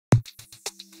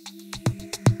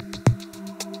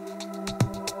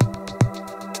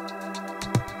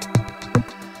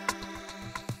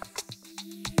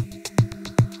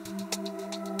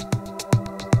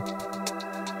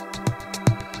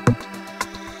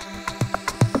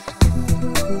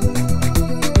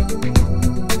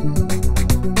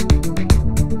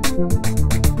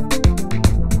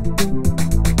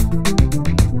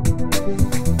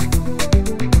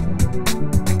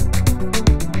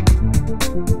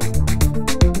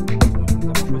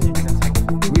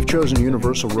chosen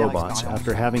Universal Robots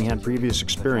after having had previous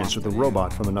experience with a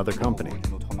robot from another company.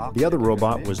 The other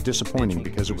robot was disappointing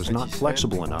because it was not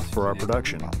flexible enough for our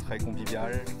production,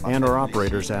 and our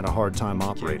operators had a hard time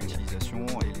operating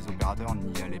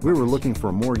it. We were looking for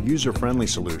a more user-friendly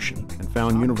solution and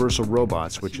found Universal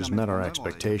Robots, which has met our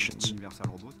expectations.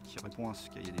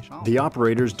 The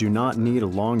operators do not need a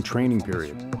long training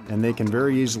period, and they can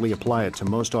very easily apply it to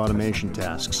most automation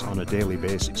tasks on a daily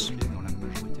basis.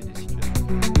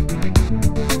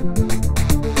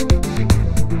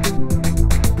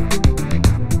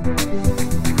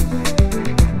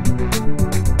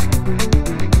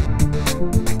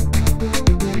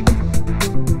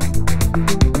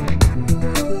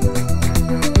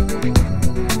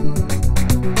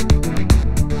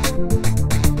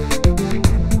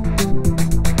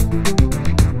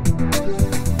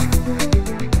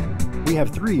 We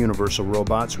have 3 Universal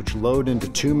Robots which load into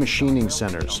 2 machining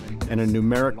centers and a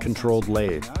numeric-controlled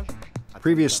lathe.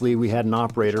 Previously, we had an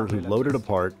operator who loaded a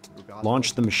part,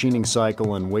 launched the machining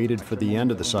cycle, and waited for the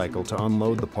end of the cycle to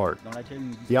unload the part.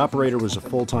 The operator was a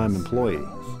full-time employee.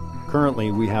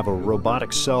 Currently, we have a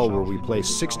robotic cell where we place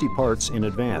 60 parts in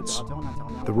advance.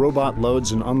 The robot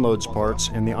loads and unloads parts,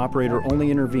 and the operator only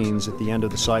intervenes at the end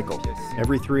of the cycle,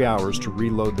 every 3 hours, to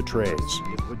reload the trays,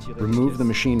 remove the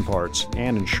machine parts,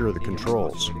 and ensure the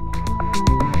controls.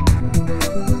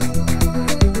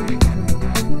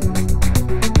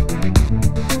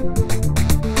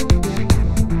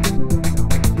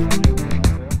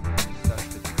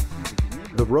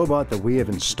 The robot that we have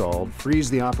installed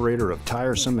frees the operator of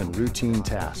tiresome and routine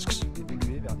tasks.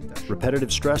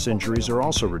 Repetitive stress injuries are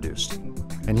also reduced,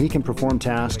 and he can perform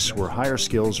tasks where higher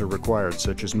skills are required,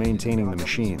 such as maintaining the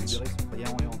machines.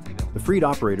 The freed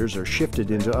operators are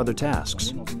shifted into other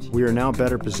tasks. We are now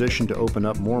better positioned to open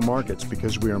up more markets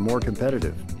because we are more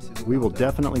competitive. We will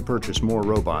definitely purchase more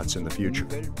robots in the future.